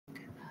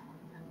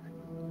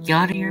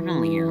Yadier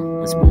Molina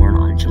was born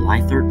on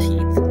July 13,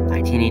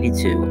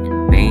 1982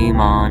 in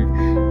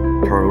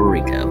Bayamon, Puerto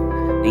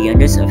Rico, the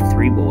youngest of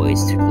three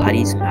boys to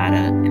Gladys Mata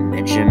and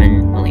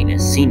Benjamin Molina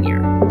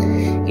Sr.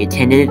 He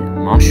attended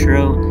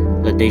Maestro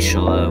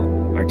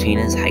Ladislau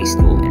Martinez High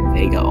School in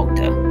Vega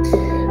Alta.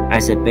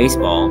 As a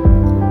baseball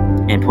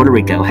in Puerto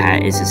Rico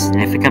is a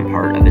significant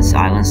part of its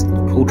island's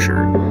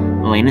culture,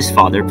 Molina's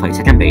father played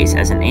second base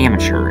as an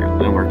amateur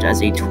and worked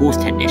as a tools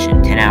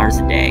technician 10 hours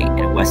a day in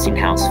a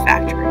Westinghouse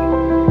factory.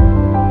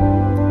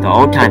 The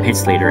all-time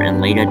hits leader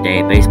in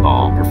late-day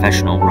baseball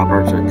professional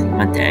Roberto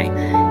Clemente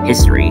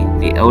history,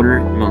 the elder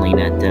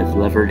Molina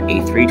delivered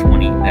a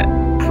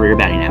 .320 career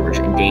batting average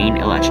and gained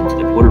election to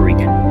the Puerto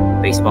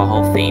Rican Baseball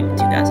Hall of Fame in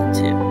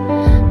 2002.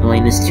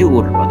 Molina's two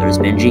older brothers,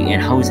 Benji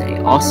and Jose,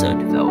 also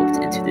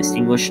developed into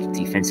distinguished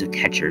defensive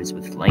catchers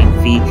with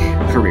lengthy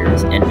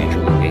careers in Major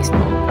League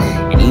Baseball,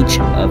 and each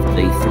of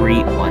the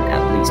three won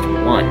at least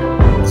one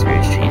World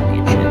Series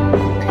championship.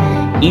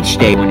 Each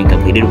day when he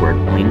completed work,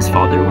 Molina's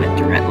father went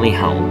directly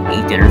home,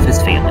 ate dinner with his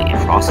family, and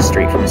crossed the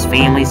street from his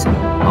family's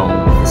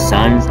home with his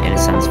sons and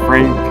his son's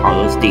friend,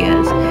 Carlos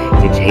Diaz,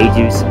 to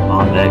Jesus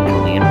Mamba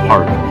Kalian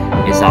Park,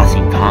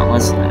 exhausting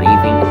countless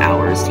evening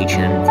hours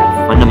teaching them the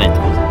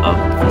fundamentals of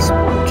the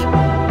sport.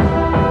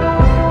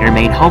 He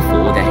remained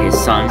hopeful that his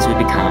sons would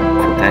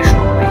become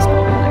professional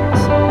baseball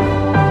players.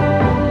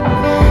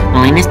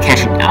 Molina's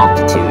catching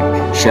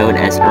altitude showed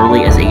as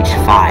early as age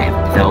 5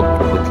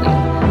 developed quickly.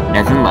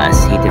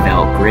 Nevertheless, he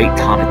developed great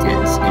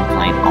competence in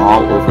playing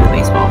all over the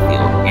baseball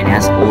field, and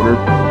as older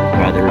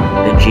brother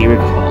Benji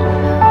recalled,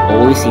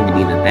 always seemed to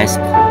be the best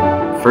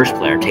first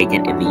player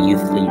taken in the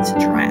youth league's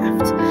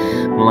draft.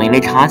 Molina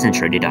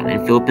concentrated on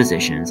infield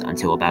positions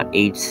until about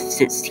age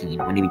 16,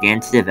 when he began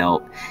to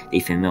develop the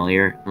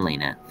familiar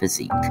Molina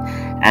physique.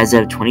 As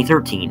of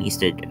 2013, he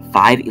stood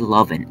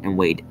 5'11" and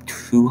weighed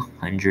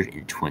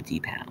 220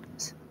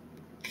 pounds.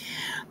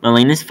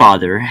 Molina's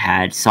father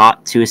had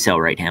sought to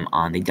accelerate him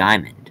on the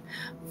diamond.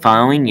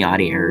 Following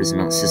Yadier's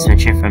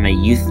suspension from a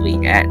youth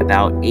league at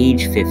about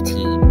age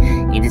 15,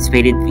 he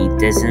anticipated the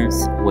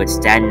distance would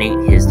stagnate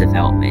his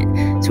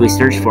development, so he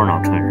searched for an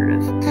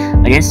alternative.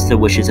 Against the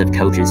wishes of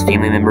coaches,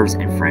 family members,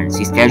 and friends,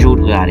 he scheduled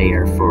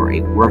Yadier for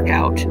a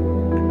workout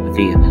with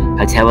the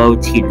Hotel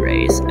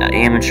Tigres, an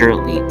amateur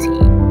league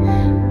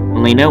team.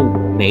 Molina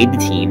made the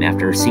team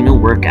after a single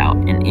workout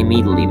and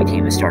immediately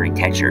became a starting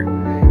catcher.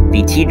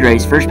 The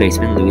Tigres first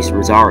baseman, Luis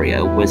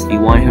Rosario, was the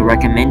one who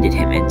recommended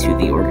him into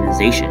the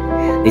organization.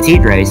 The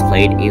Tigres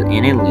played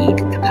in a league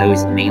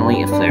composed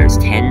mainly of players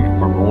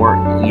 10 or more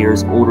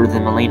years older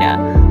than Molina,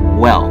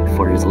 well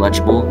before he was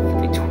eligible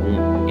for the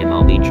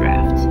MLB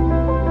draft.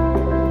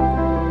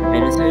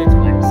 Minnesota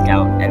Twins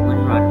scout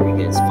Edwin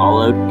Rodriguez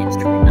followed and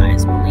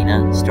scrutinized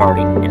Molina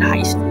starting in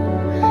high school.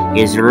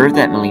 He observed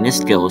that Molina's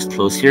skills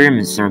closely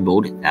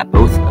resembled that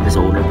both of his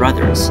older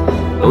brothers,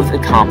 both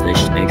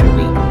accomplished Major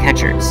League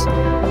catchers,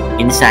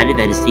 and decided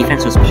that his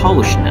defense was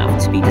polished enough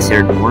to be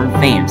considered more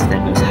advanced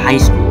than most high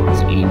schools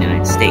in the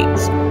United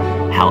States.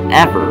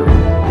 However,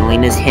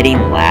 Molina's hitting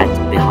lagged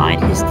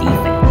behind his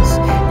defense.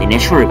 The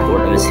initial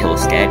report of his skill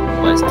set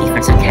was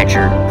defensive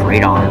catcher,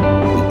 great arm,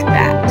 weak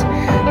bat.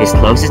 His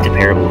closest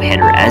comparable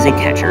hitter as a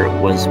catcher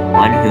was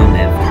one whom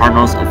the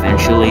Cardinals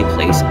eventually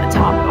placed on the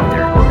top of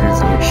their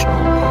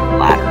organizational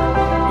ladder,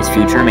 his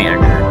future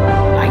manager,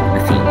 Mike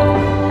Matheny.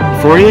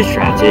 Before he was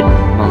drafted,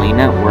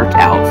 Molina worked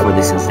out for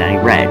the Cincinnati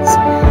Reds.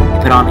 He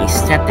put on a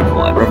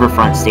spectacle at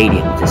Riverfront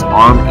Stadium with his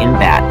arm and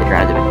bat that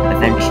drew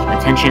the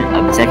attention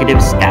of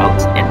executive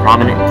scouts and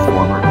prominent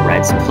former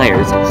Reds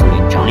players,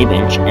 including Johnny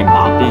Bench and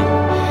Bob Boone.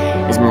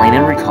 As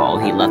Molina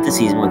recalled, he left the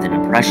season with an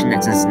impression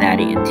that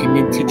Cincinnati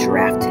intended to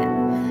draft him.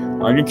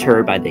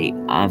 Undeterred by the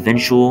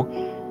eventual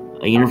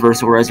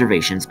universal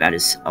reservations about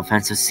his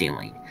offensive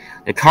ceiling,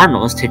 the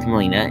Cardinals took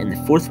Molina in the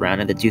 4th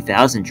round of the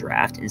 2000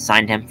 draft and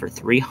signed him for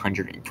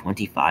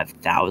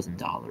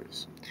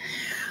 $325,000.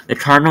 The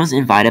Cardinals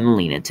invited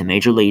Molina to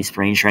Major League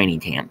spring training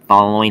camp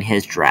following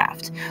his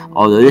draft.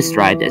 Although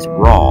described as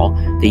raw,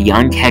 the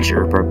young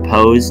catcher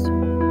purposed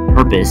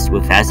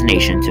with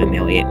fascination to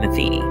humiliate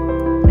Matheny.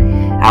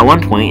 At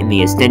one point in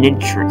the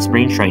extended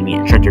spring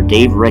training, instructor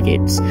Dave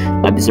Ricketts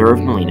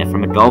observed Molina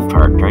from a golf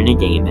cart during a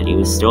game that he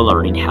was still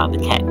learning how to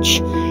catch.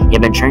 He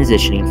had been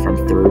transitioning from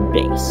third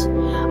base.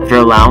 After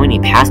allowing a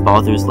pass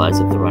ball through his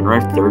legs with the runner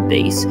at third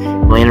base,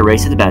 Molina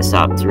raced to the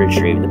backstop to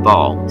retrieve the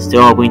ball,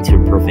 still hoping to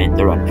prevent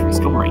the runner from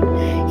scoring.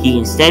 He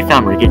instead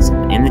found Ricketts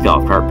in the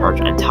golf cart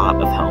parked on top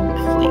of home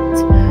plate.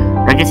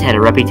 Ricketts had a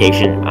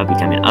reputation of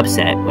becoming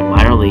upset when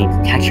minor league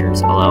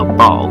catchers allowed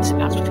balls to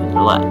bounce between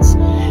their legs.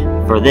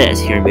 For this,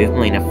 he removed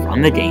Molina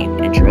from the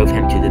game and drove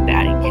him to the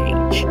batting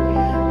cage.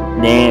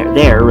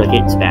 There,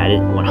 Ricketts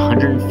batted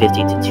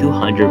 150 to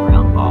 200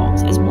 ground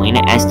balls, as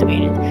Molina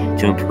estimated,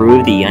 to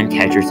improve the young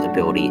catcher's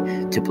ability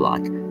to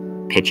block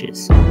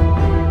pitches.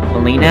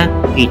 Molina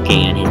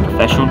began his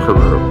professional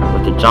career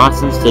with the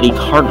Johnson City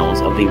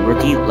Cardinals of the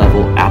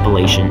rookie-level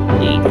Appalachian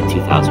League in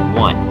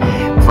 2001,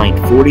 playing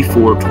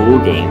 44 total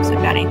games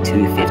and batting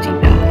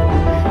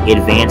 .259. He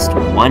advanced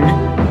one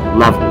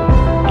level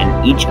in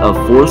each of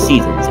 4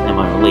 seasons in the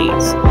minor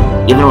leagues.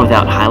 Even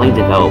without highly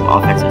developed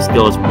offensive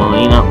skills,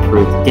 Molina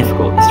proved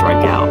difficult to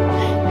strike out,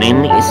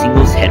 mainly a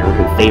singles hitter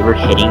who favored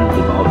hitting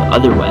the ball the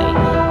other way.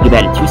 He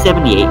batted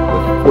 .278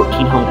 with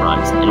 14 home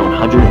runs and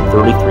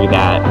 133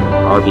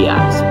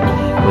 RBIs,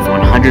 with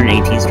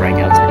 118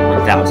 strikeouts and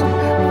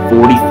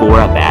 1,044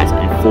 at-bats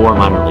in 4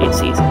 minor league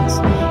seasons.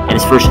 In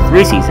his first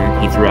 3 seasons,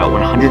 he threw out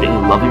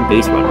 111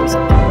 base runners,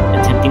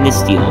 attempting to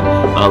steal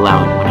while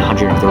allowing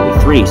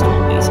 133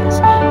 stolen bases,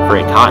 for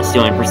a caught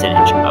stealing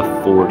percentage of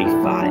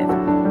 45%.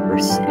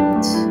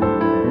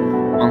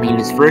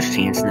 Molina's first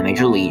chance in the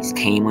major leagues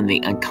came when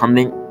the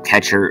incumbent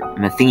catcher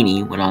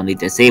Matheny went on the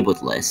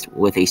disabled list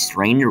with a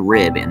strained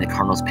rib in the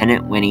Cardinals'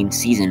 pennant-winning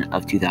season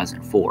of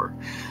 2004.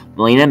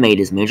 Molina made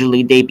his major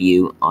league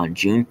debut on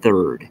June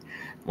 3rd.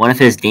 One of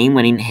his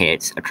game-winning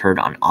hits occurred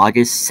on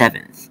August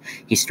 7th.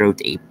 He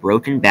stroked a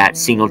broken bat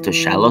single to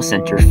shallow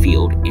center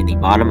field in the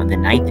bottom of the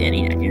 9th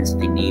inning against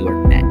the New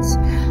York Mets.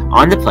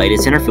 On the plate,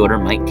 his center fielder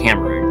Mike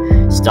Cameron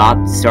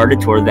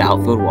started toward the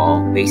outfield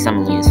wall based on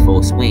Molina's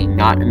full swing,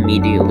 not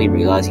immediately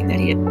realizing that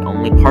he had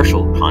only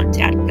partial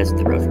contact because of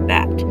the broken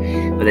bat.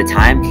 By the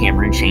time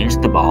Cameron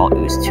changed the ball, it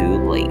was too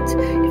late.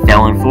 It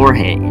fell in for a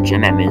hit, and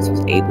Jim Edmonds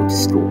was able to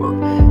score.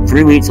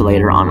 3 weeks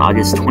later, on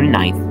August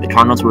 29th, the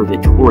Cardinals were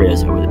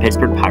victorious over the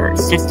Pittsburgh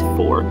Pirates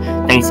 6-4,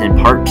 thanks in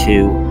part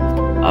to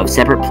of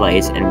separate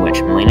plays in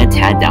which Molina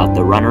tagged out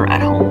the runner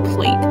at home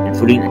plate,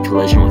 including a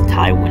collision with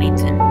Ty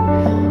Winnington.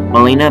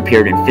 Molina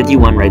appeared in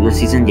 51 regular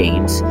season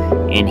games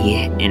and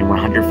in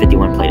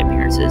 151 plate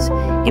appearances.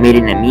 He made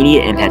an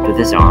immediate impact with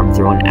his arm,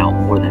 throwing out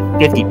more than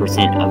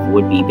 50% of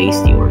would-be base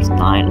stealers,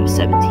 9 of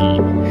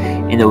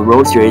 17. In the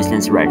World Series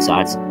against the Red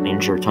Sox,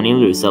 manager Tony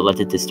La Russa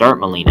elected to start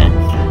Molina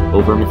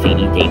over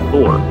Matheny day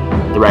 4.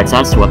 The Red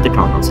Sox swept the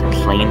Cardinals and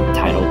claimed the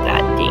title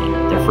that game,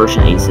 their first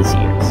in 86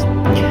 years.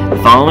 The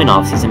following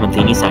offseason,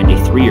 Matheny signed a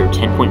 3-year,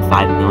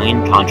 $10.5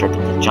 million contract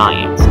with the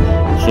Giants,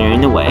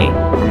 clearing the way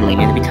for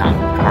Molina to become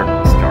the Cardinals.